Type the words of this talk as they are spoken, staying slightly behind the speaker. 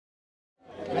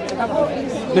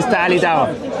Mr. Ali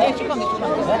Dawah.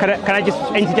 Can I just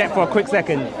interject for a quick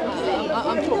second?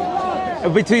 I'm talking.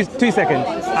 It'll be two seconds.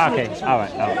 Okay, all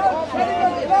right.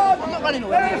 I'm not running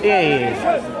away.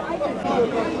 Yeah.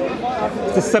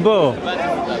 It's Saboor.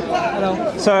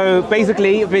 Hello. So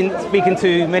basically, I've been speaking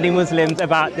to many Muslims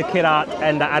about the Qiraat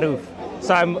and the Aruf.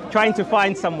 So I'm trying to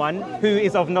find someone who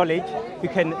is of knowledge, who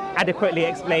can adequately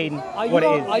explain what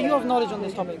it is. Are you of knowledge on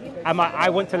this topic? I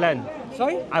want to learn.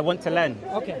 Sorry? I want to learn.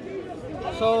 Okay.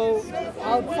 So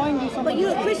I'll find you someone. But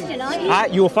you're a Christian, aren't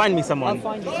you? You will find me someone. I'll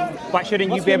find you someone. But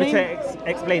shouldn't What's you be your able name? to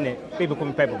explain it? People call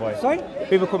me Paperboy. Sorry?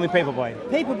 People call me Paperboy.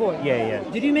 Paperboy? Yeah.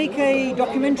 Did you make a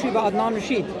documentary about Adnan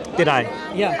Rashid? Did I?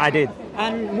 Yeah. I did.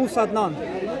 And Musa Adnan?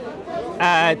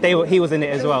 He was in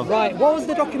it as well. Right. What was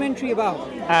the documentary about?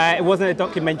 It wasn't a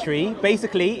documentary.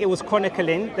 Basically, it was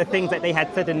chronicling the things that they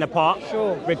had said in the park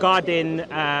regarding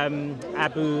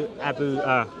Abu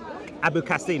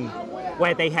Qasim,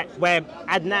 where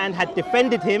Adnan had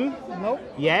defended him. No.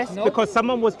 Yes, No. because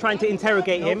someone was trying to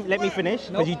interrogate him. Let me finish,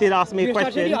 because you did ask me a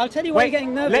question. I'll tell you why you're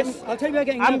getting nervous.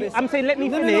 I'm saying let me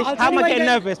finish. How am I getting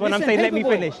nervous when I'm saying let me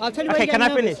finish? I'll tell you why Okay, you're can I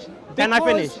getting finish? nervous. Can I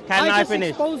finish? Can I just finish?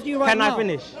 exposed you right Can I now.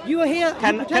 finish? You are here.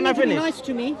 Can I to be finish? nice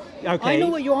to me. Okay. I know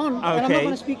what you're on, and I'm not going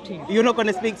to speak to you. You're not going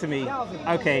to speak to me.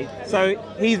 Okay. So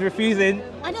he's refusing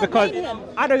I don't because blame him.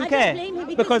 I don't care. blame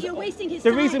him because you're wasting his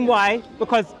the time. reason why,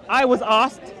 because I was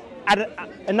asked, and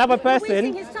another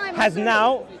person wasting his time, has Mansur.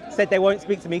 now said they won't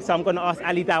speak to me, so I'm going to ask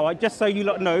Ali Dawah, just so you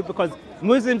lot know, because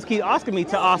Muslims keep asking me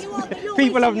to ask you're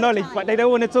people of wasting your knowledge, time. but they don't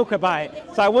want to talk about it.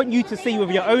 So I want you to see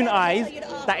with your own eyes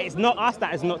that it's not us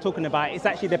that is not talking about it, it's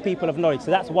actually the people of knowledge.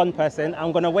 So that's one person.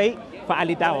 I'm going to wait for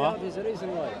Ali Dawah. There's a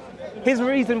reason why. His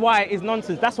reason why is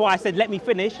nonsense. That's why I said let me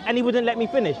finish, and he wouldn't let me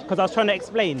finish because I was trying to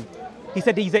explain. He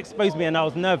said he's exposed me and I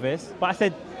was nervous, but I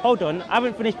said, hold on, I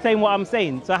haven't finished saying what I'm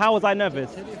saying, so how was I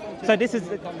nervous? So this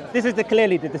is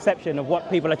clearly the deception of what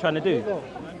people are trying to do.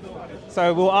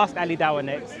 So we'll ask Ali Dawah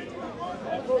next.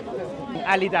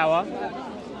 Ali Dawah.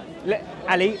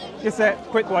 Ali, just a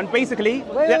quick one. Basically,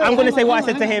 I'm going to say what I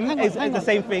said to him is the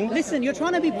same thing. Listen, you're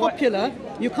trying to be popular.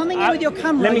 You're coming in with your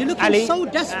camera. You're looking so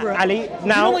desperate. Ali, now, you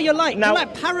know what you're like? Now, you're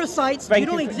like parasites. You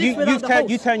don't exist without the host.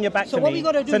 You turn your back to me. So what we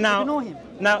got to do is ignore him.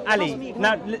 Now, Ali,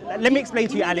 let me explain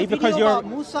to you, Ali, because you're about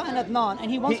Musa and Adnan, and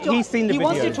he wants he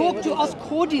wants to talk to us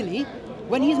cordially.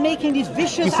 When he's making these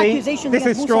vicious see, accusations this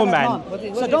is against straw Musa and man.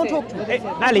 Adnan. So don't talk to me.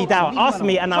 Ali Dawah, ask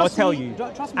me and I will tell you.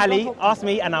 Trust me, Ali, don't talk ask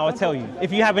me and I will tell you.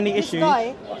 If you have any issues,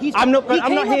 He I'm not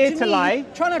came here up to lie.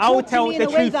 trying to I will talk to tell me the in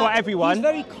a way truth for that everyone. He's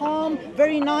very calm,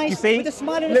 very nice, You see? with a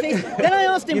smile on his face. Then I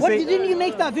asked him, didn't you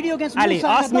make that video against Ali, Musa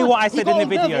and ask me Adnan? what I said in the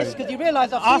video. Because you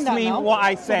realise I've Ask seen that me now. what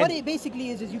I So said. what it basically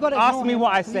is you got to Ask me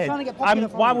what I said.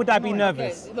 Why would I be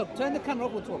nervous? Okay, look, turn the camera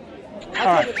up, we'll talk. All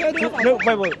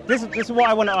right. Wait. This is what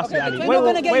I want to ask you, Ali. You're not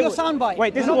going to get your soundbite.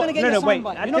 Wait, this is what. No, wait.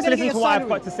 Just listen to what I've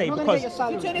got to say because.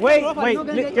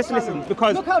 Wait. Just listen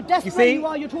because. Look how desperate you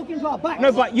are. You're talking to our backs.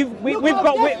 No, but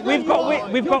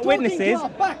we've got witnesses.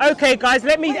 Okay, guys,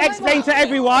 let me explain to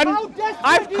everyone.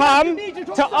 I've come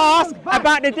to ask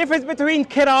about the difference between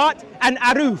Qiraat and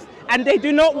Aruf. And they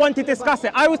do not want to discuss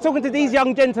it. I was talking to these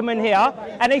young gentlemen here,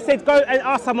 and they said, go and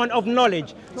ask someone of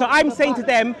knowledge. So I'm saying to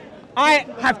them, I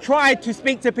have tried to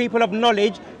speak to people of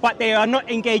knowledge, but they are not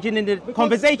engaging in the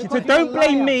conversation. So don't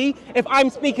blame me if I'm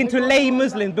speaking to lay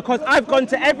Muslims, because I've gone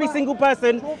to every single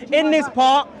person in this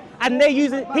park, and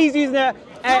he's using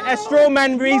a straw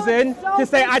man reason to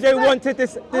say I don't want to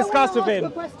discuss with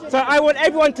him. So I want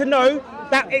everyone to know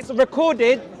that it's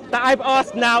recorded that I've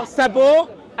asked now Saboor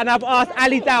and I've asked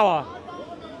Ali Dawah.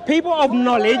 People of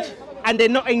knowledge, and they're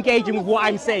not engaging with what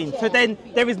I'm saying. So then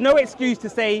there is no excuse to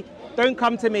say, don't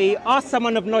come to me, ask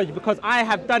someone of knowledge, because I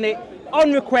have done it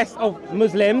on request of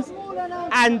Muslims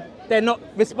and they're not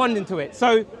responding to it.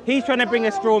 So he's trying to bring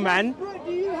a straw man,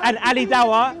 and Ali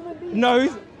Dawah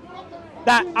knows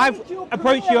that I've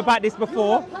approached you about this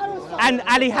before, and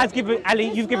Ali,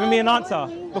 you've given me an answer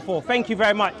before. Thank you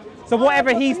very much. So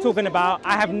whatever he's talking about,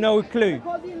 I have no clue.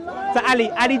 So Ali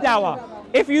Dawah,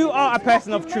 if you are a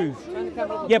person of truth,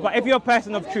 but if you're a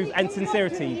person of truth and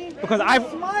sincerity, because I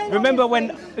remember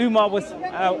when Umar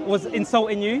was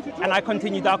insulting you, and I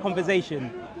continued our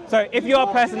conversation. So if you're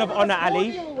a person of honor,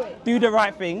 Ali, do the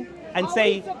right thing and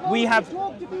say we have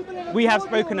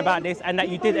spoken about this, and that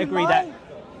you did agree that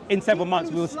in several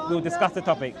months we'll discuss the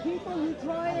topic.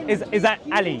 Is that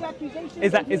Ali?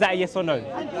 Is that a yes or no?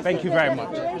 Thank you very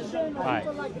much. Right.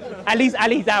 At least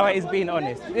Ali Dawah is being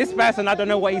honest. This person, I don't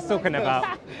know what he's talking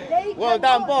about. Well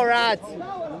done, Borat.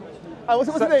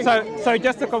 So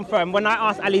just to confirm, when I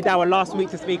asked Ali Dawah last week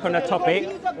to speak on a topic,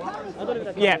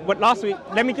 but last week,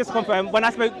 let me just confirm, when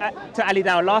I spoke to Ali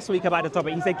Dawah last week about the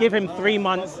topic, he said give him 3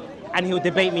 months and he'll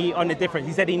debate me on the difference.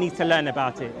 He said he needs to learn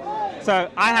about it. So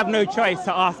I have no choice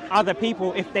to ask other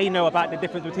people if they know about the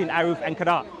difference between Aruf and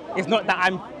Qiraat. It's not that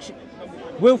I'm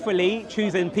willfully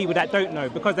choosing people that don't know,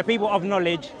 because the people of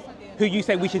knowledge who you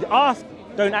say we should ask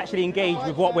don't actually engage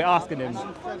with what we're asking them.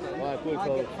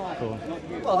 Cool.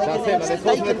 Well, they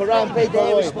can pay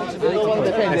their responsibility.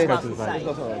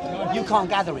 You can't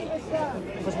gather it.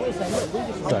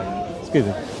 Excuse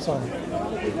me. Sorry.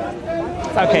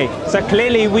 Okay, so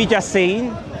clearly we just seen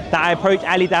that I approached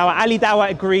Ali Dawah. Ali Dawah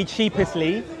agreed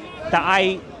sheepishly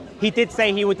that he did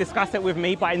say he would discuss it with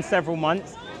me, but in several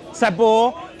months.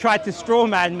 Saboor tried to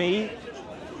strawman me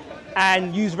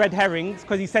and use red herrings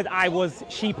because he said I was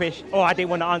sheepish or I didn't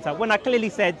want to answer. When I clearly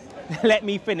said, let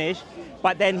me finish,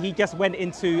 but then he just went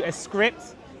into a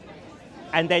script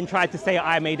and then tried to say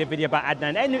I made a video about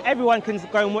Adnan. And everyone can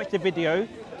go and watch the video.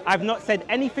 I've not said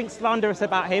anything slanderous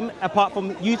about him apart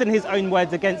from using his own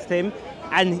words against him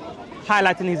and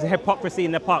highlighting his hypocrisy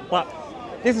in the park. But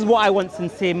this is what I want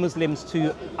sincere Muslims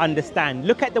to understand.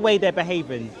 Look at the way they're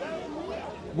behaving.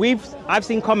 I've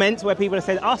seen comments where people have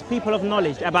said, ask people of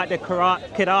knowledge about the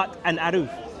Qiraat and Aruf.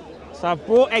 So I've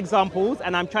brought examples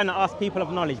and I'm trying to ask people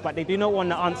of knowledge, but they do not want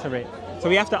to answer it. So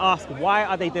we have to ask, why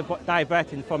are they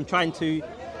diverting from trying to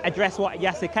address what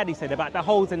Yasir Qadhi said about the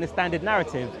holes in the standard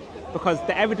narrative? Because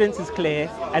the evidence is clear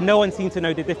and no one seems to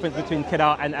know the difference between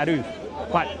Qiraat and Aruf.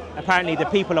 But apparently the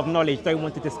people of knowledge don't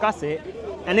want to discuss it.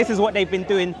 And this is what they've been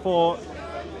doing for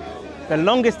the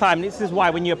longest time. This is why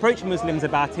when you approach Muslims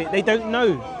about it, they don't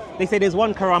know. They say there's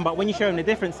one Quran, but when you show them the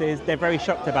differences, they're very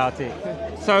shocked about it.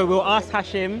 So we'll ask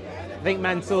Hashim, I think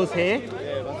Mansur's here.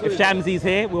 If Shamsi's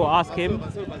here, we'll ask him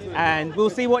and we'll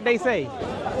see what they say.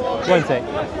 One sec.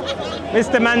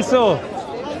 Mr. Mansur.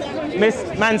 Miss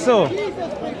Mansur.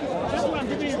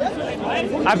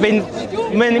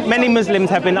 Many Muslims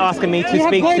have been asking me to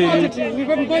speak to. We've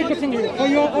been boycotting you for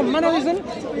your mannerism,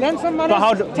 ransom But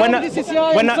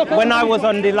when I was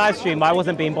on the live stream, I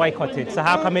wasn't being boycotted. So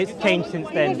how come it's changed since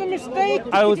then? It was a mistake.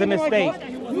 Oh, it was a mistake.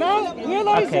 Now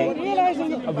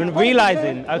realizing. I've been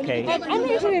realizing. Okay. I'm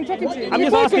not even talking to you. I'm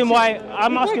just asking why.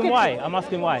 I'm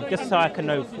asking why. Just so I can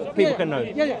know. People can know.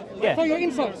 Yeah. For your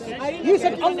insults. You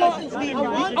said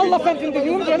Allah felt in the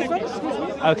room. Do you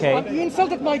understand? Okay. You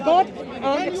insulted my God.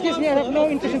 Excuse me, I have no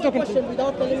interest in talking to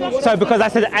you. So because I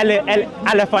said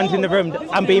elephant in the room,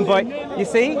 I'm being You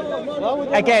see?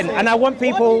 Again, and I want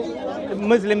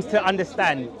Muslims to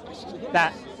understand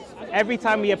that every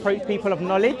time we approach people of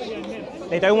knowledge,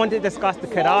 they don't want to discuss the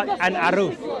Qiraat and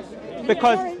Aruf.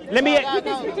 Because,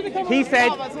 he said,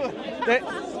 the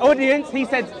audience, he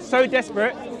said, so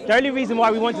desperate, the only reason why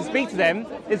we want to speak to them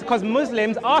is because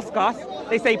Muslims ask us,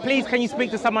 they say, please, can you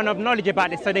speak to someone of knowledge about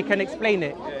this so they can explain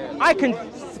it? I can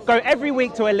go every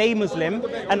week to a lay Muslim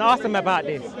and ask them about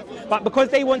this. But because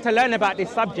they want to learn about this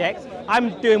subject,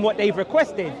 I'm doing what they've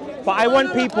requested. But I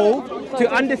want people to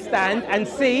understand and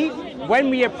see when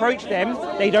we approach them,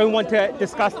 they don't want to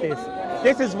discuss this.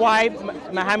 This is why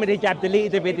Muhammad Hijab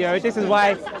deleted the video. This is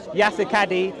why Yasir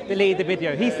Qadhi deleted the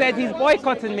video. He said he's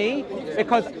boycotting me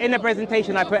because in a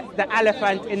presentation I put the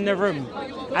elephant in the room.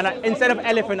 And instead of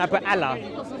elephant, I put Allah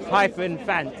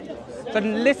 -fant. So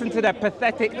listen to the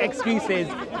pathetic excuses.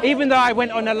 Even though I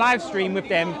went on a live stream with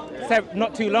them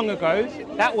not too long ago,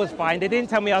 that was fine. They didn't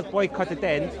tell me I was boycotted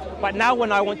then. But now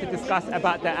when I want to discuss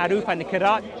about the Aruf and the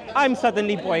Qiraat, I'm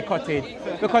suddenly boycotted.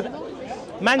 Because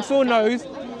Mansur knows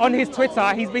on his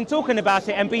Twitter, he's been talking about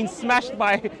it and being smashed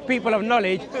by people of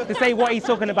knowledge to say what he's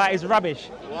talking about is rubbish.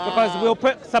 Wow. Because we'll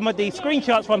put some of the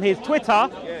screenshots from his Twitter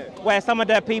where some of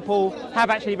the people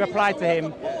have actually replied to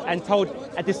him and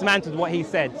dismantled what he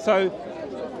said. So,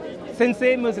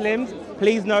 sincere Muslims,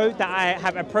 please know that I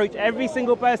have approached every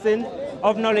single person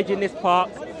of knowledge in this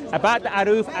park about the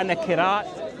Aruf and the Qiraat,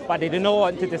 but they do not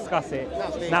want to discuss it.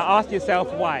 Now ask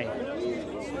yourself why.